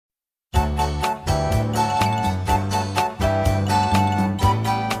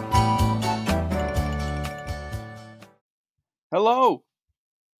Hello,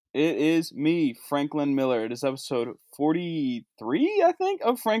 it is me, Franklin Miller. It is episode 43, I think,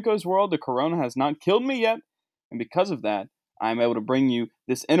 of Franco's World. The corona has not killed me yet, and because of that, I'm able to bring you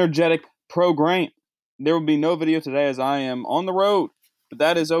this energetic program. There will be no video today as I am on the road, but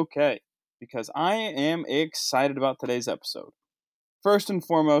that is okay because I am excited about today's episode. First and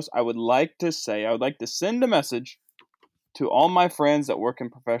foremost, I would like to send a message to all my friends that work in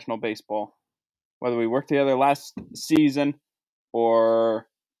professional baseball, whether we worked together last season or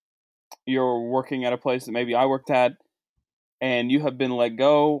you're working at a place that maybe I worked at and you have been let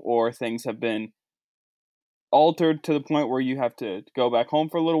go or things have been altered to the point where you have to go back home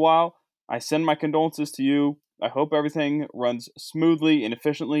for a little while, I send my condolences to you. I hope everything runs smoothly and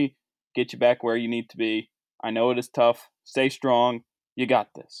efficiently, get you back where you need to be. I know it is tough. Stay strong. You got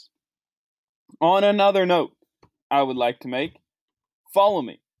this. On another note, I would like to make, follow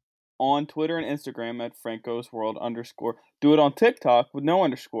me on Twitter and Instagram at Franco's World _. Do it on TikTok with no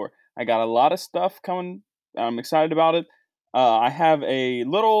underscore. I got a lot of stuff coming. I'm excited about it. I have a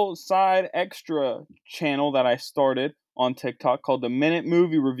little side extra channel that I started on TikTok called the Minute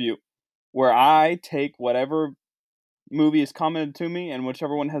Movie Review, where I take whatever movie is commented to me and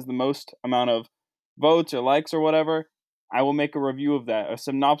whichever one has the most amount of votes or likes or whatever, I will make a review of that, a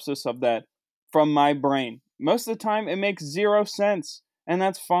synopsis of that from my brain. Most of the time, it makes 0 sense, and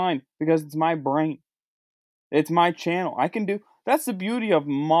that's fine because it's my brain. It's my channel. That's the beauty of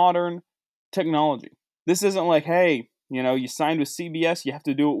modern technology. This isn't like, hey, you signed with CBS, you have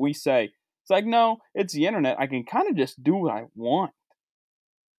to do what we say. It's like, no, it's the internet. I can kind of just do what I want.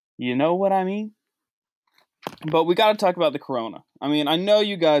 You know what I mean? But we got to talk about the corona. I mean, I know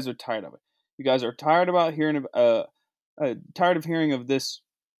you guys are tired of it. You guys are tired about tired of hearing of this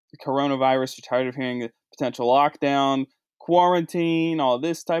coronavirus. You're tired of hearing the potential lockdown, quarantine, all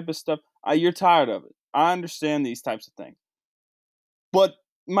this type of stuff. You're tired of it. I understand these types of things. But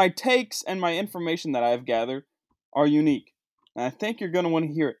my takes and my information that I've gathered are unique. And I think you're going to want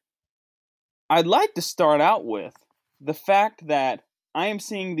to hear it. I'd like to start out with the fact that I am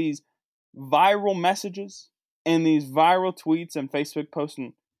seeing these viral messages and these viral tweets and Facebook posts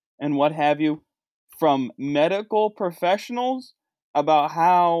and what have you from medical professionals about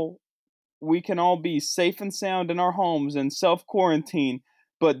how we can all be safe and sound in our homes and self-quarantine,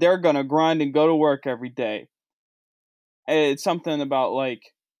 but they're going to grind and go to work every day. It's something about like,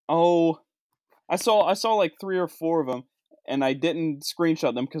 oh, I saw like 3 or 4 of them, and I didn't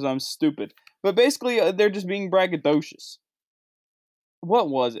screenshot them because I'm stupid. But basically, they're just being braggadocious. What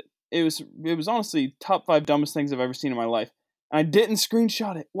was it? It was honestly top 5 dumbest things I've ever seen in my life. And I didn't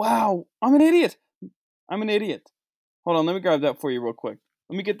screenshot it. Wow, I'm an idiot. I'm an idiot. Hold on, let me grab that for you real quick.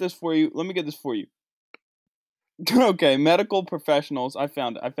 Let me get this for you. Okay, medical professionals. I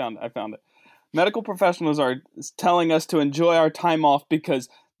found it. Medical professionals are telling us to enjoy our time off because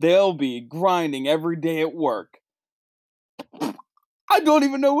they'll be grinding every day at work. I don't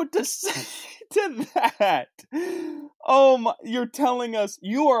even know what to say to that. Oh my, you're telling us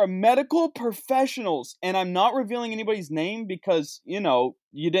you are medical professionals, and I'm not revealing anybody's name because, you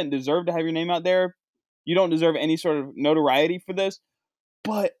didn't deserve to have your name out there. You don't deserve any sort of notoriety for this.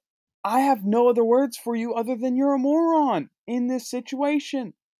 But I have no other words for you other than you're a moron in this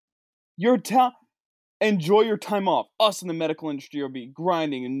situation. Enjoy your time off. Us in the medical industry will be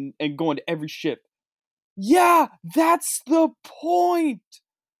grinding and going to every shift. Yeah, that's the point.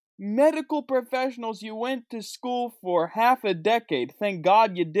 Medical professionals, you went to school for half a decade. Thank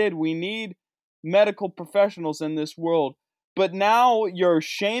God you did. We need medical professionals in this world. But now you're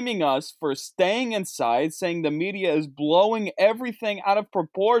shaming us for staying inside, saying the media is blowing everything out of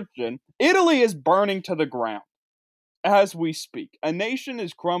proportion. Italy is burning to the ground as we speak. A nation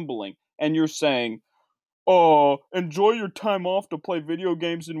is crumbling, and you're saying, oh, enjoy your time off to play video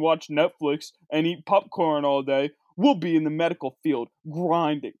games and watch Netflix and eat popcorn all day. We'll be in the medical field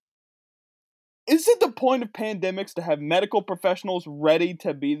grinding. Isn't the point of pandemics to have medical professionals ready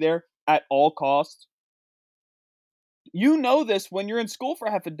to be there at all costs? You know this when you're in school for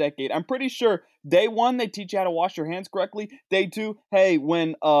half a decade. I'm pretty sure day 1, they teach you how to wash your hands correctly. Day 2, hey,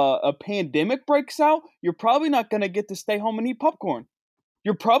 when a pandemic breaks out, you're probably not going to get to stay home and eat popcorn.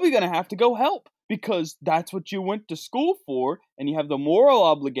 You're probably going to have to go help because that's what you went to school for, and you have the moral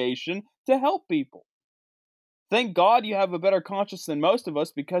obligation to help people. Thank God you have a better conscience than most of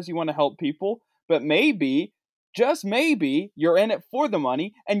us because you want to help people, but maybe, just maybe, you're in it for the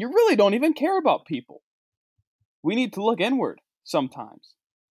money and you really don't even care about people. We need to look inward sometimes.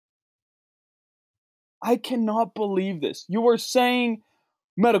 I cannot believe this. You were saying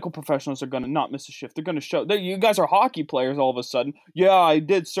medical professionals are going to not miss a shift. They're going to show. You guys are hockey players all of a sudden. Yeah, I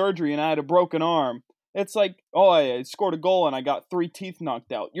did surgery and I had a broken arm. It's like, oh, I scored a goal and I got 3 teeth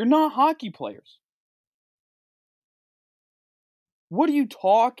knocked out. You're not hockey players. What are you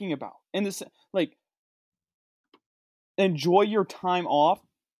talking about? In this, like, enjoy your time off.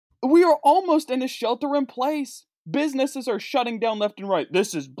 We are almost in a shelter in place. Businesses are shutting down left and right.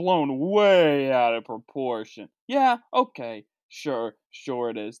 This is blown way out of proportion. Yeah, okay, sure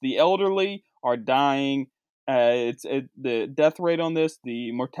it is. The elderly are dying. The death rate on this,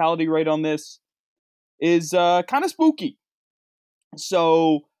 the mortality rate on this is kind of spooky.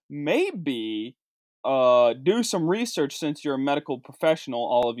 So maybe do some research since you're a medical professional,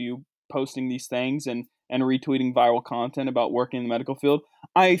 all of you posting these things and retweeting viral content about working in the medical field.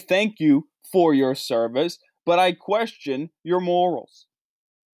 I thank you for your service, but I question your morals.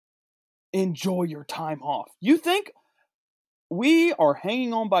 Enjoy your time off. You think we are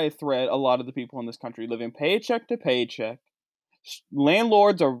hanging on by a thread, a lot of the people in this country, living paycheck to paycheck.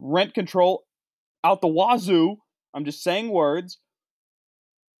 Landlords are rent control out the wazoo. I'm just saying words.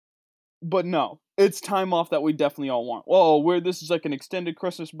 But no, it's time off that we definitely all want. Whoa, this is like an extended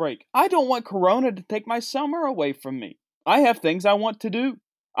Christmas break. I don't want Corona to take my summer away from me. I have things I want to do.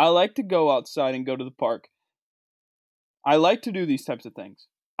 I like to go outside and go to the park. I like to do these types of things.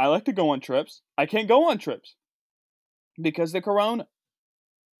 I like to go on trips. I can't go on trips because the Corona.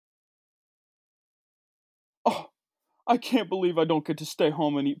 Oh, I can't believe I don't get to stay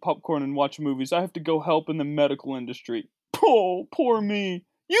home and eat popcorn and watch movies. I have to go help in the medical industry. Oh, poor me.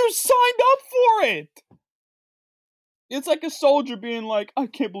 You signed up for it! It's like a soldier being like, I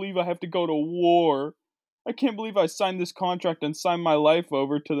can't believe I have to go to war. I can't believe I signed this contract and signed my life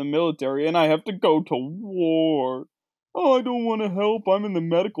over to the military and I have to go to war. Oh, I don't want to help. I'm in the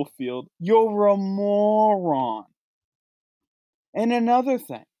medical field. You're a moron. And another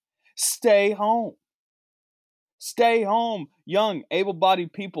thing, stay home. Stay home. Young, able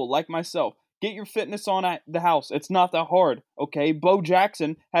bodied people like myself. Get your fitness on at the house. It's not that hard, okay? Bo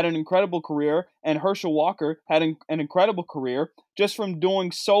Jackson had an incredible career, and Herschel Walker had an incredible career just from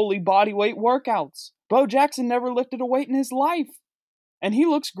doing solely bodyweight workouts. Bo Jackson never lifted a weight in his life, and he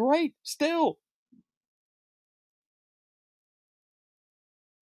looks great still.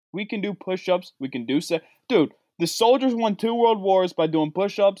 We can do push-ups. We can do dude. The soldiers won 2 world wars by doing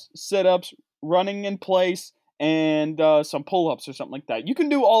push-ups, sit-ups, running in place, and some pull-ups or something like that. You can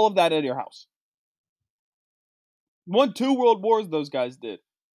do all of that at your house. Won 2 world wars, those guys did.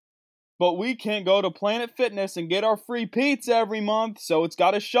 But we can't go to Planet Fitness and get our free pizza every month, so it's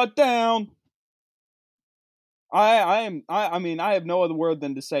got to shut down. I mean, I have no other word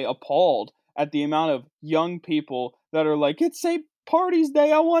than to say appalled at the amount of young people that are like, it's St. Party's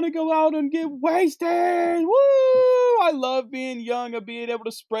Day, I want to go out and get wasted. Woo! I love being young and being able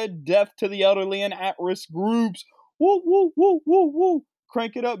to spread death to the elderly and at-risk groups. Woo, woo, woo, woo, woo.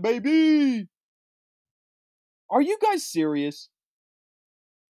 Crank it up, baby. Are you guys serious?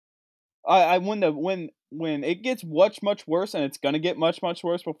 When it gets much worse, and it's gonna get much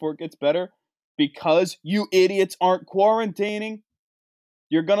worse before it gets better, because you idiots aren't quarantining,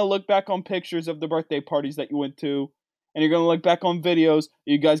 you're gonna look back on pictures of the birthday parties that you went to, and you're gonna look back on videos of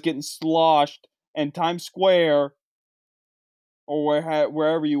you guys getting sloshed in Times Square or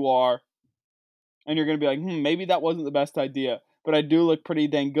wherever you are, and you're gonna be like, maybe that wasn't the best idea, but I do look pretty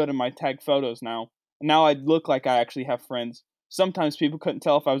dang good in my tag photos now. Now I look like I actually have friends. Sometimes people couldn't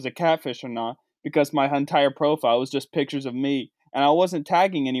tell if I was a catfish or not because my entire profile was just pictures of me, and I wasn't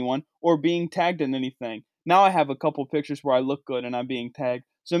tagging anyone or being tagged in anything. Now I have a couple pictures where I look good and I'm being tagged,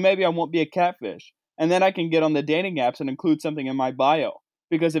 so maybe I won't be a catfish. And then I can get on the dating apps and include something in my bio.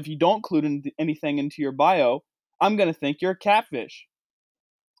 Because if you don't include anything into your bio, I'm going to think you're a catfish.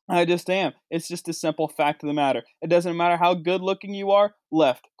 I just am. It's just a simple fact of the matter. It doesn't matter how good looking you are,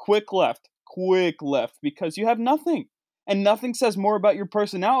 left, quick left, because you have nothing. And nothing says more about your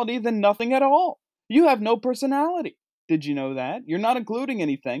personality than nothing at all. You have no personality. Did you know that? You're not including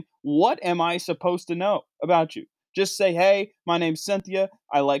anything. What am I supposed to know about you? Just say, hey, my name's Cynthia,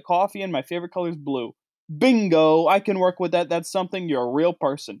 I like coffee, and my favorite color is blue. Bingo, I can work with that. That's something. You're a real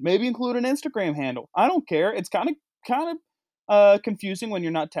person. Maybe include an Instagram handle. I don't care. It's kind of confusing when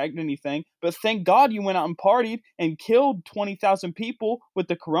you're not tagged in anything. But thank God you went out and partied and killed 20,000 people with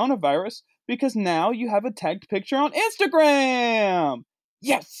the coronavirus, because now you have a tagged picture on Instagram.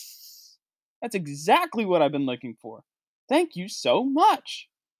 Yes! That's exactly what I've been looking for. Thank you so much.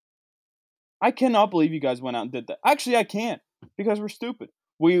 I cannot believe you guys went out and did that. Actually, I can't, because we're stupid.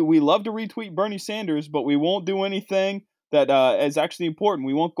 We love to retweet Bernie Sanders, but we won't do anything that is actually important.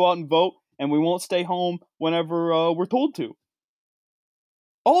 We won't go out and vote, and we won't stay home whenever we're told to.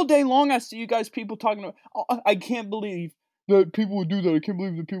 All day long, I see you guys people talking about, I can't believe that people would do that. I can't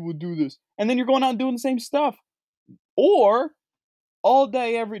believe that people would do this. And then you're going out and doing the same stuff. Or all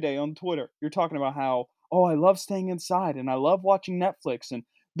day, every day on Twitter, you're talking about how, oh, I love staying inside and I love watching Netflix and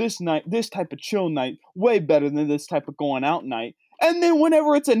this type of chill night, way better than this type of going out night. And then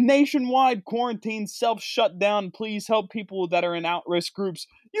whenever it's a nationwide quarantine, self-shutdown, please help people that are in at-risk groups,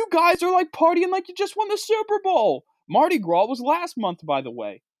 you guys are like partying like you just won the Super Bowl. Mardi Gras was last month, by the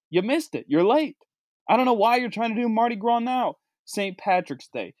way. You missed it. You're late. I don't know why you're trying to do Mardi Gras now. St. Patrick's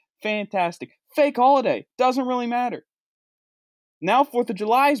Day. Fantastic. Fake holiday. Doesn't really matter. Now 4th of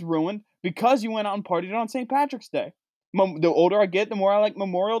July is ruined because you went out and partied on St. Patrick's Day. The older I get, the more I like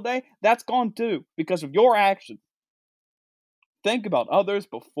Memorial Day. That's gone too because of your actions. Think about others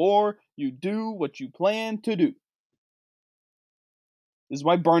before you do what you plan to do. This is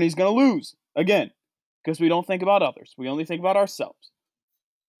why Bernie's going to lose. Again, because we don't think about others. We only think about ourselves.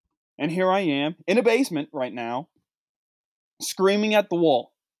 And here I am in a basement right now, screaming at the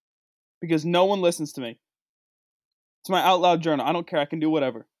wall because no one listens to me. It's my out loud journal. I don't care. I can do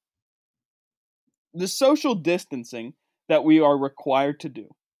whatever. The social distancing that we are required to do.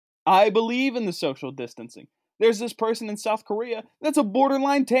 I believe in the social distancing. There's this person in South Korea that's a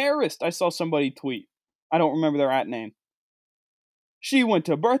borderline terrorist. I saw somebody tweet. I don't remember their at name. She went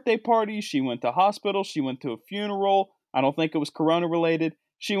to a birthday party. She went to a hospital. She went to a funeral. I don't think it was corona related.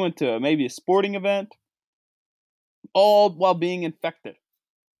 She went to maybe a sporting event. All while being infected.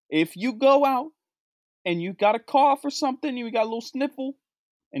 If you go out and you got a cough or something, you got a little sniffle,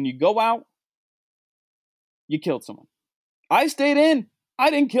 and you go out, you killed someone. I stayed in. I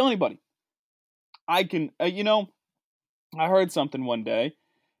didn't kill anybody. I can, I heard something one day,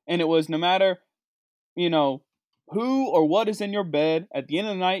 and it was no matter, who or what is in your bed, at the end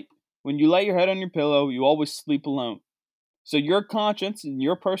of the night, when you lay your head on your pillow, you always sleep alone. So your conscience and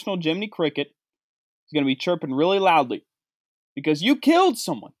your personal Jiminy Cricket is going to be chirping really loudly because you killed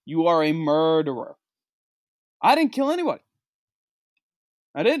someone. You are a murderer. I didn't kill anybody.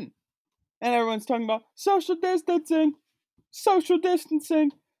 I didn't. And everyone's talking about social distancing. Social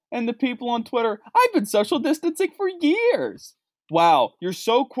distancing. And the people on Twitter, I've been social distancing for years. Wow, you're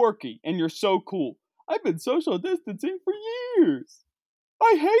so quirky and you're so cool. I've been social distancing for years.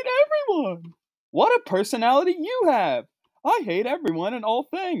 I hate everyone. What a personality you have. I hate everyone and all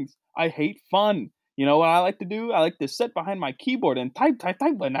things. I hate fun. You know what I like to do? I like to sit behind my keyboard and type,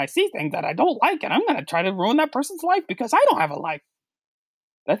 and I see things that I don't like, and I'm going to try to ruin that person's life because I don't have a life.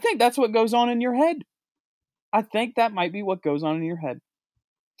 I think that's what goes on in your head. I think that might be what goes on in your head.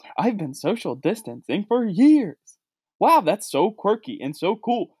 I've been social distancing for years. Wow, that's so quirky and so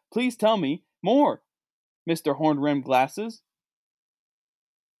cool. Please tell me more, Mr. Horn-Rimmed Glasses.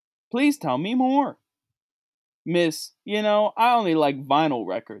 Please tell me more. Miss, I only like vinyl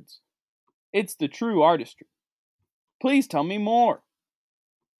records. It's the true artistry. Please tell me more.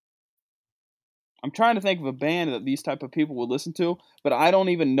 I'm trying to think of a band that these type of people would listen to, but I don't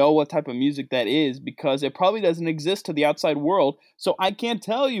even know what type of music that is because it probably doesn't exist to the outside world, so I can't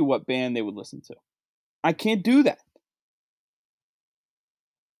tell you what band they would listen to. I can't do that.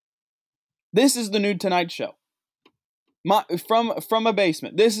 This is the new Tonight Show. From a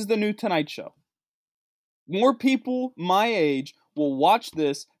basement. This is the new Tonight Show. More people my age will watch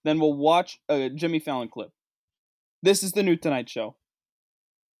this than will watch a Jimmy Fallon clip. This is the new Tonight Show.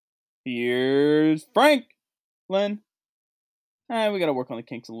 Here's Franklin. We gotta work on the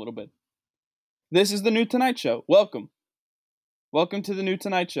kinks a little bit. This is the new Tonight Show. Welcome. Welcome to the new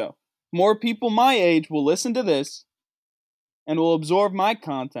Tonight Show. More people my age will listen to this and will absorb my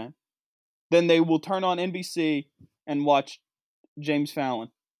content than they will turn on NBC and watch James Fallon.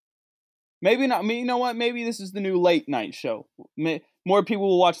 Maybe not. You know what? Maybe this is the new late night show. More people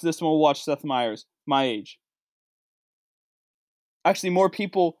will watch this than will watch Seth Meyers, my age. Actually, more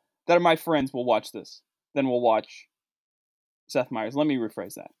people that are my friends will watch this than will watch Seth Meyers. Let me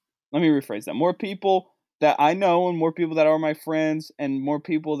rephrase that. More people that I know and more people that are my friends and more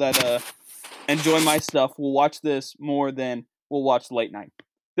people that enjoy my stuff will watch this more than will watch late night.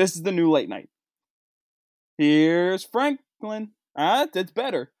 This is the new late night. Here's Franklin. It's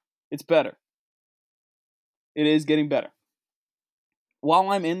better. It's better. It is getting better. While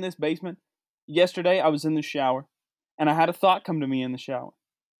I'm in this basement, yesterday I was in the shower and I had a thought come to me in the shower.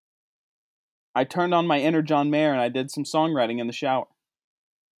 I turned on my inner John Mayer and I did some songwriting in the shower.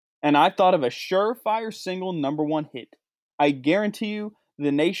 And I thought of a surefire single #1 hit. I guarantee you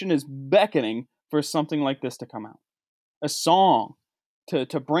the nation is beckoning for something like this to come out. A song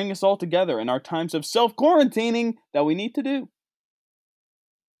to bring us all together in our times of self-quarantining that we need to do.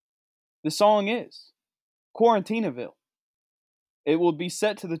 The song is Quarantinaville. It will be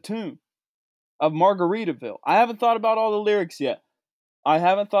set to the tune of Margaritaville. I haven't thought about all the lyrics yet.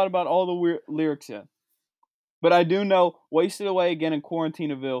 But I do know Wasted Away Again in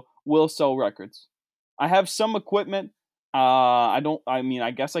Quarantinaville will sell records. I have some equipment. I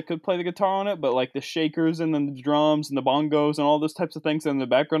guess I could play the guitar on it, but like the shakers and then the drums and the bongos and all those types of things in the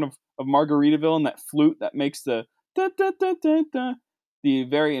background of Margaritaville and that flute that makes the da da da da da, the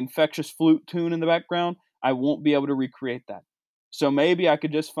very infectious flute tune in the background, I won't be able to recreate that. So maybe I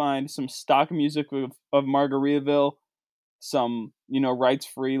could just find some stock music of Margaritaville, some, rights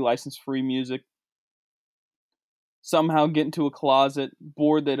free, license free music, somehow get into a closet,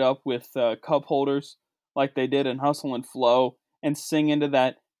 board it up with cup holders like they did in Hustle and Flow, and sing into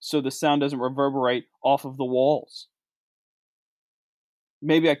that so the sound doesn't reverberate off of the walls.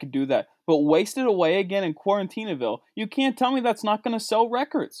 Maybe I could do that. But Wasted Away Again in Quarantinaville, you can't tell me that's not going to sell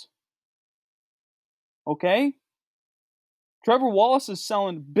records. Okay? Trevor Wallace is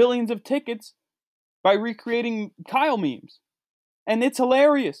selling billions of tickets by recreating Kyle memes. And it's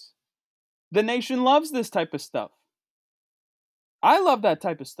hilarious. The nation loves this type of stuff. I love that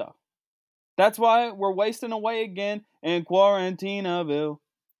type of stuff. That's why we're wasting away again in Quarantinaville.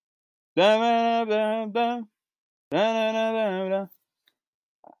 I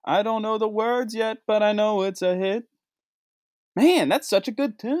don't know the words yet, but I know it's a hit. Man, that's such a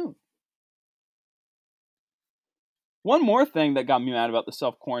good tune. One more thing that got me mad about the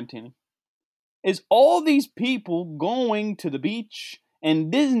self-quarantining is all these people going to the beach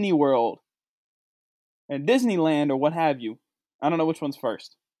and Disney World and Disneyland or what have you. I don't know which one's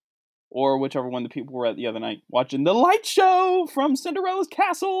first. Or whichever one the people were at the other night, watching the light show from Cinderella's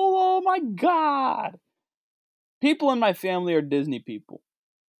Castle. Oh my God. People in my family are Disney people.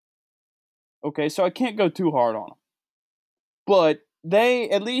 Okay, so I can't go too hard on them. But they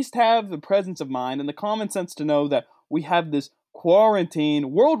at least have the presence of mind and the common sense to know that we have this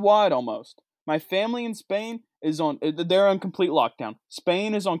quarantine worldwide almost. My family in Spain they're on complete lockdown.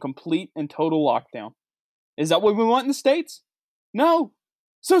 Spain is on complete and total lockdown. Is that what we want in the States? No.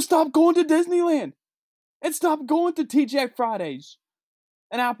 So stop going to Disneyland and stop going to TGI Fridays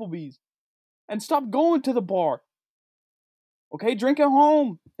and Applebee's and stop going to the bar. Okay, drink at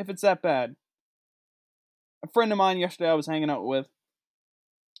home if it's that bad. A friend of mine yesterday I was hanging out with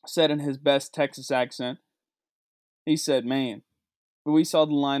said in his best Texas accent, he said, man, we saw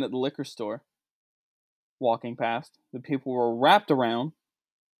the line at the liquor store walking past. The people were wrapped around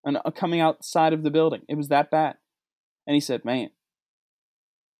and coming outside of the building. It was that bad. And he said, man,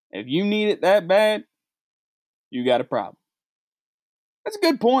 if you need it that bad, you got a problem. That's a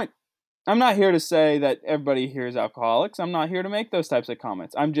good point. I'm not here to say that everybody here is alcoholics. I'm not here to make those types of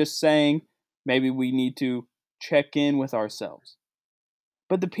comments. I'm just saying maybe we need to check in with ourselves.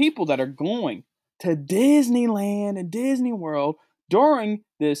 But the people that are going to Disneyland and Disney World during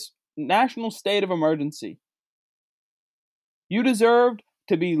this national state of emergency, you deserved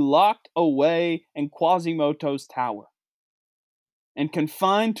to be locked away in Quasimodo's tower and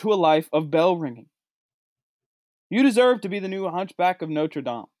confined to a life of bell ringing. You deserve to be the new Hunchback of Notre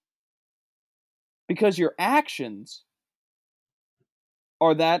Dame. Because your actions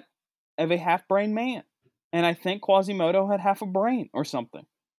are that of a half-brained man. And I think Quasimodo had half a brain or something.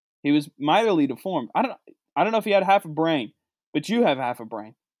 He was mightily deformed. I don't know if he had half a brain, but you have half a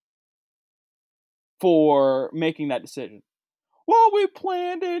brain for making that decision. Well, we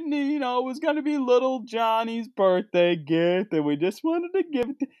planned it, and it was going to be little Johnny's birthday gift, and we just wanted to give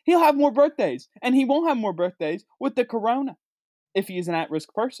it to... He'll have more birthdays, and he won't have more birthdays with the corona if he is an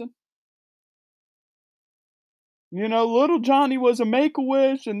at-risk person. Little Johnny was a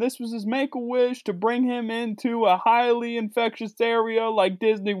Make-A-Wish, and this was his Make-A-Wish to bring him into a highly infectious area like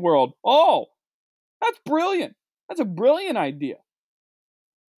Disney World. Oh, that's brilliant. That's a brilliant idea.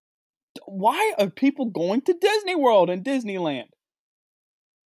 Why are people going to Disney World and Disneyland?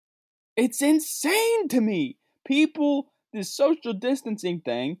 It's insane to me. People, this social distancing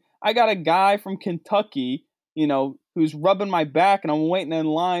thing, I got a guy from Kentucky, who's rubbing my back, and I'm waiting in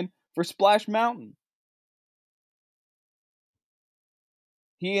line for Splash Mountain.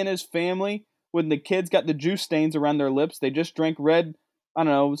 He and his family, when the kids got the juice stains around their lips, they just drank red,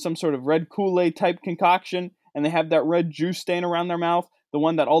 some sort of red Kool-Aid type concoction, and they have that red juice stain around their mouth, the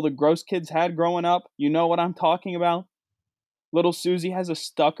one that all the gross kids had growing up. You know what I'm talking about? Little Susie has a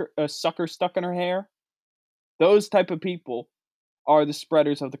sucker stuck in her hair. Those type of people are the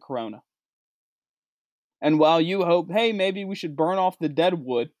spreaders of the corona. And while you hope, hey, maybe we should burn off the dead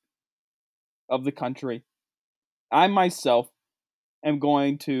wood of the country, I myself am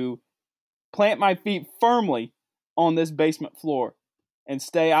going to plant my feet firmly on this basement floor and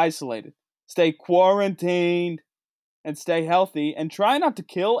stay isolated, stay quarantined, and stay healthy, and try not to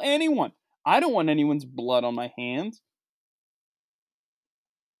kill anyone. I don't want anyone's blood on my hands.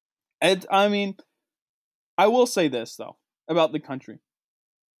 I mean, I will say this, though, about the country.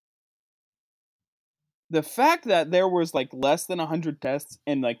 The fact that there was like less than 100 tests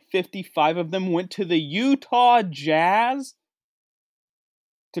and like 55 of them went to the Utah Jazz,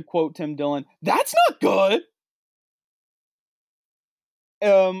 to quote Tim Dillon, that's not good.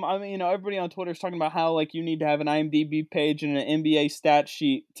 I mean, everybody on Twitter is talking about how like you need to have an IMDb page and an NBA stat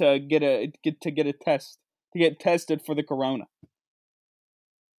sheet to get a test to get tested for the corona.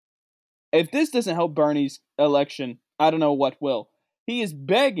 If this doesn't help Bernie's election, I don't know what will. He is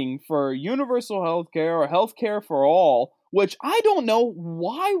begging for universal health care or health care for all, which I don't know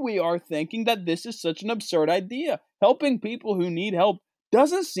why we are thinking that this is such an absurd idea. Helping people who need help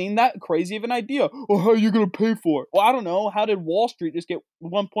doesn't seem that crazy of an idea. Well, how are you going to pay for it? Well, I don't know. How did Wall Street just get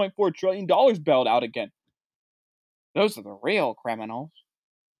 $1.4 trillion bailed out again? Those are the real criminals.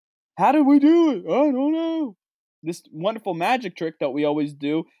 How did we do it? I don't know. This wonderful magic trick that we always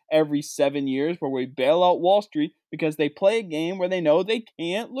do every 7 years where we bail out Wall Street because they play a game where they know they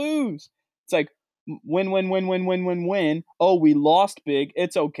can't lose. It's like win, win, win, win, win, win, win. Oh, we lost big.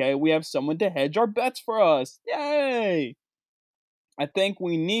 It's okay. We have someone to hedge our bets for us. Yay! I think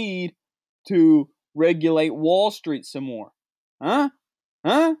we need to regulate Wall Street some more. Huh?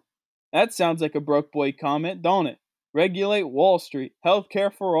 Huh? That sounds like a broke boy comment, don't it? Regulate Wall Street.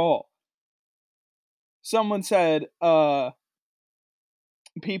 Healthcare for all. Someone said,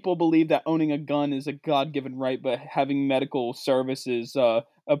 people believe that owning a gun is a God-given right, but having medical service is a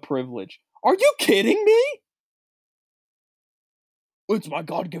privilege. Are you kidding me? It's my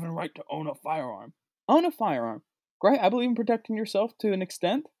God-given right to own a firearm. Own a firearm. Great. I believe in protecting yourself to an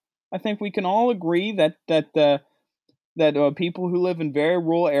extent. I think we can all agree that people who live in very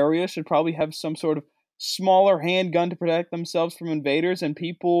rural areas should probably have some sort of smaller handgun to protect themselves from invaders, and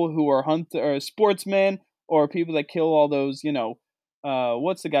people who are sportsmen or people that kill all those,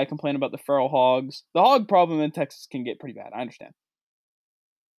 what's the guy complaining about the feral hogs? The hog problem in Texas can get pretty bad. I understand.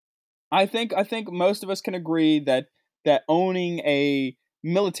 I think most of us can agree that owning a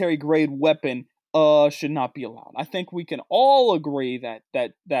military grade weapon should not be allowed. I think we can all agree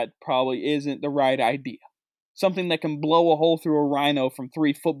that probably isn't the right idea. Something that can blow a hole through a rhino from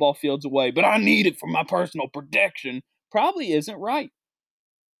 3 football fields away, but I need it for my personal protection, probably isn't right.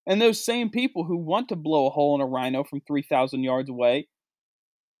 And those same people who want to blow a hole in a rhino from 3,000 yards away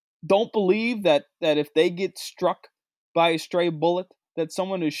don't believe that if they get struck by a stray bullet that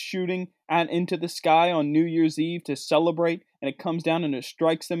someone is shooting into the sky on New Year's Eve to celebrate, and it comes down and it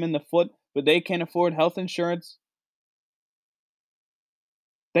strikes them in the foot, but they can't afford health insurance,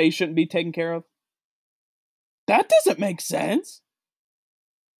 they shouldn't be taken care of. That doesn't make sense.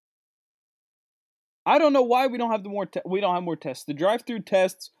 I don't know why we don't have more tests. The drive-through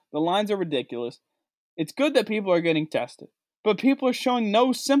tests, the lines are ridiculous. It's good that people are getting tested, but people are showing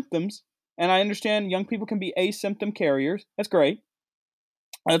no symptoms. And I understand young people can be asymptom carriers. That's great.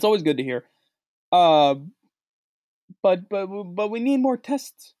 That's always good to hear. But we need more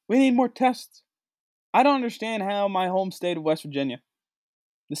tests. We need more tests. I don't understand how my home state of West Virginia,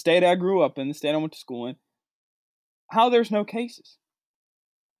 the state I grew up in, the state I went to school in, how there's no cases,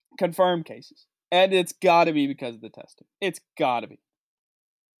 confirmed cases. And it's got to be because of the testing. It's got to be.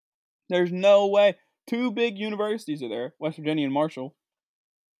 There's no way. 2 big universities are there, West Virginia and Marshall.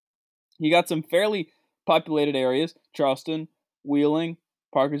 You got some fairly populated areas, Charleston, Wheeling,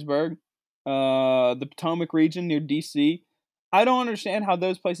 Parkersburg, the Potomac region near D.C. I don't understand how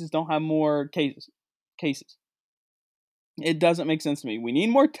those places don't have more cases. It doesn't make sense to me. We need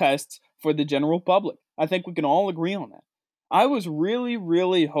more tests for the general public. I think we can all agree on that. I was really,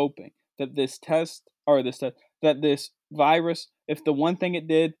 really hoping that this virus, if the one thing it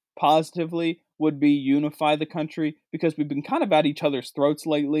did positively would be unify the country, because we've been kind of at each other's throats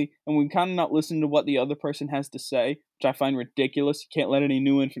lately, and we've kind of not listened to what the other person has to say, which I find ridiculous. You can't let any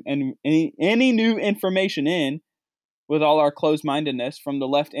new information in with all our closed-mindedness from the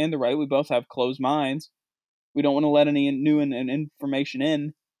left and the right. We both have closed minds. We don't want to let any new information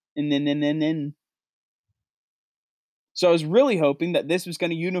in. So I was really hoping that this was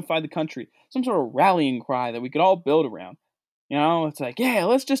going to unify the country, some sort of rallying cry that we could all build around. It's like, yeah,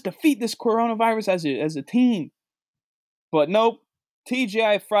 let's just defeat this coronavirus as a team. But nope,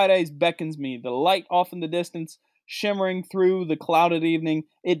 TGI Fridays beckons me. The light off in the distance, shimmering through the clouded evening,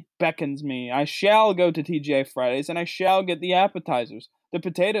 it beckons me. I shall go to TGI Fridays, and I shall get the appetizers. The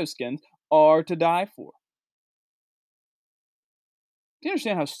potato skins are to die for. Do you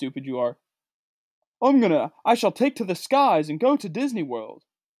understand how stupid you are? I shall take to the skies and go to Disney World.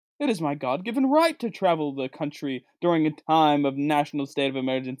 It is my God-given right to travel the country during a time of national state of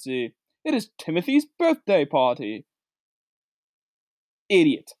emergency. It is Timothy's birthday party.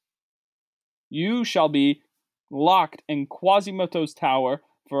 Idiot. You shall be locked in Quasimodo's tower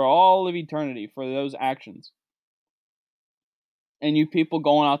for all of eternity for those actions. And you people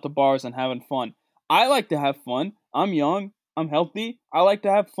going out to bars and having fun. I like to have fun. I'm young. I'm healthy. I like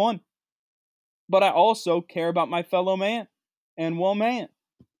to have fun. But I also care about my fellow man and woman.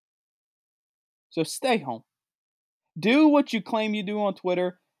 So stay home. Do what you claim you do on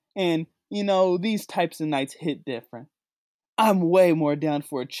Twitter. And, these types of nights hit different. I'm way more down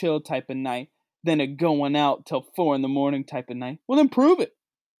for a chill type of night than a going out till 4 a.m. type of night. Well, then prove it.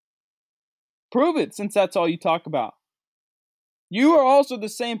 Prove it, since that's all you talk about. You are also the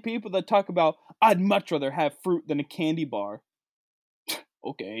same people that talk about, I'd much rather have fruit than a candy bar.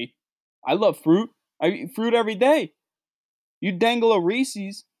 Okay. I love fruit. I eat fruit every day. You dangle a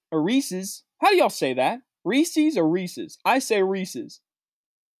Reese's. How do y'all say that? Reese's or Reese's? I say Reese's.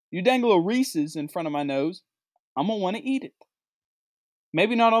 You dangle a Reese's in front of my nose, I'm going to want to eat it.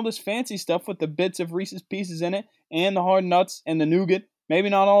 Maybe not all this fancy stuff with the bits of Reese's Pieces in it and the hard nuts and the nougat. Maybe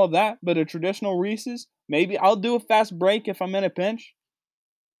not all of that, but a traditional Reese's. Maybe I'll do a fast break if I'm in a pinch.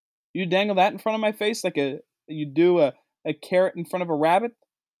 You dangle that in front of my face like you do a carrot in front of a rabbit.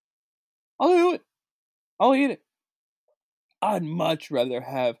 I'll do it. I'll eat it. I'd much rather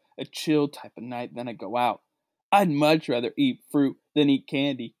have a chill type of night than I go out. I'd much rather eat fruit than eat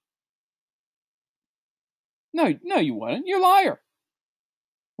candy. No, you wouldn't. You're a liar.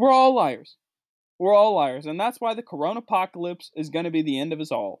 We're all liars. We're all liars. And that's why the corona apocalypse is going to be the end of us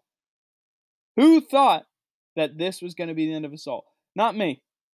all. Who thought that this was going to be the end of us all? Not me.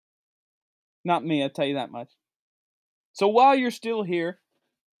 Not me, I'll tell you that much. So while you're still here,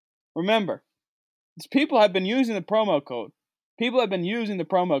 remember, these people have been using the promo code. People have been using the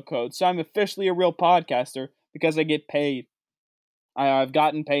promo code, so I'm officially a real podcaster because I get paid. I've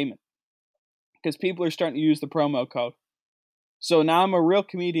gotten payment because people are starting to use the promo code. So now I'm a real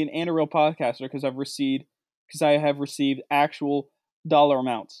comedian and a real podcaster because I have received actual dollar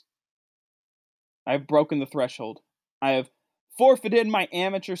amounts. I have broken the threshold. I have forfeited my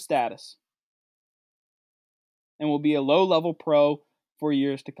amateur status and will be a low-level pro for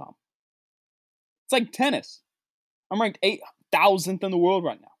years to come. It's like tennis. I'm ranked 8,000th in the world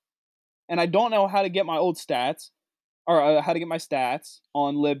right now. And I don't know how to get my old stats, or how to get my stats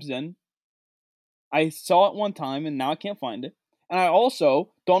on Libsyn. I saw it one time, and now I can't find it. And I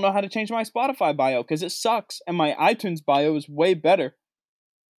also don't know how to change my Spotify bio, because it sucks, and my iTunes bio is way better.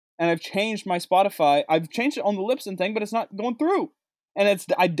 And I've changed my Spotify. I've changed it on the Libsyn thing, but it's not going through. And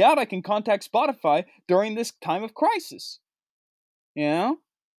I doubt I can contact Spotify during this time of crisis. You know?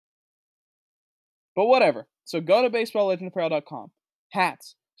 But whatever. So go to baseballlegendapparel.com.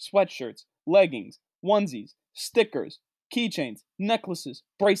 Hats, sweatshirts, leggings, onesies, stickers, keychains, necklaces,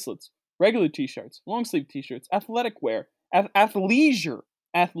 bracelets, regular t-shirts, long sleeve t-shirts, athletic wear, athleisure.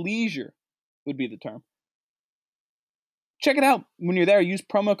 Athleisure would be the term. Check it out. When you're there, use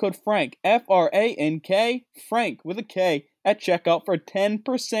promo code FRANK, F-R-A-N-K, Frank with a K, at checkout for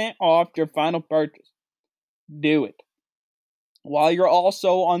 10% off your final purchase. Do it. While you're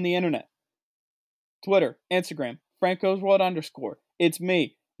also on the internet. Twitter, Instagram, FrankosWorld_. It's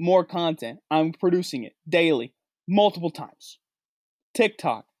me. More content. I'm producing it daily, multiple times.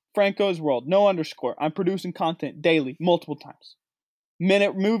 TikTok, Franco's World, no underscore. I'm producing content daily, multiple times.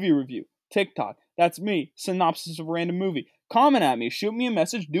 Minute movie review, TikTok. That's me. Synopsis of a random movie. Comment at me. Shoot me a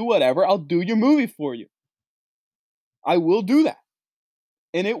message. Do whatever. I'll do your movie for you. I will do that.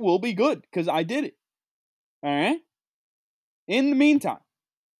 And it will be good because I did it. Alright? In the meantime,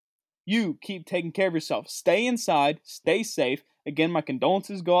 you keep taking care of yourself. Stay inside. Stay safe. Again, my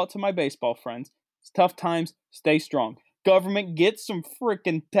condolences go out to my baseball friends. It's tough times. Stay strong. Government, get some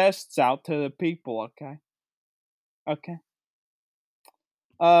freaking tests out to the people, okay? Okay.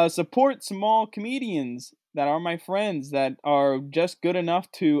 Support small comedians that are my friends that are just good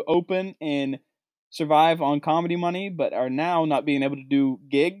enough to open and survive on comedy money, but are now not being able to do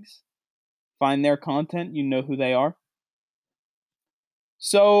gigs. Find their content. You know who they are.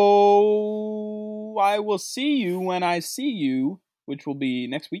 So I will see you when I see you, which will be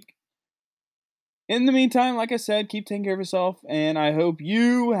next week. In the meantime, like I said, keep taking care of yourself, and I hope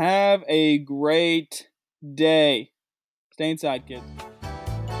you have a great day. Stay inside, kids.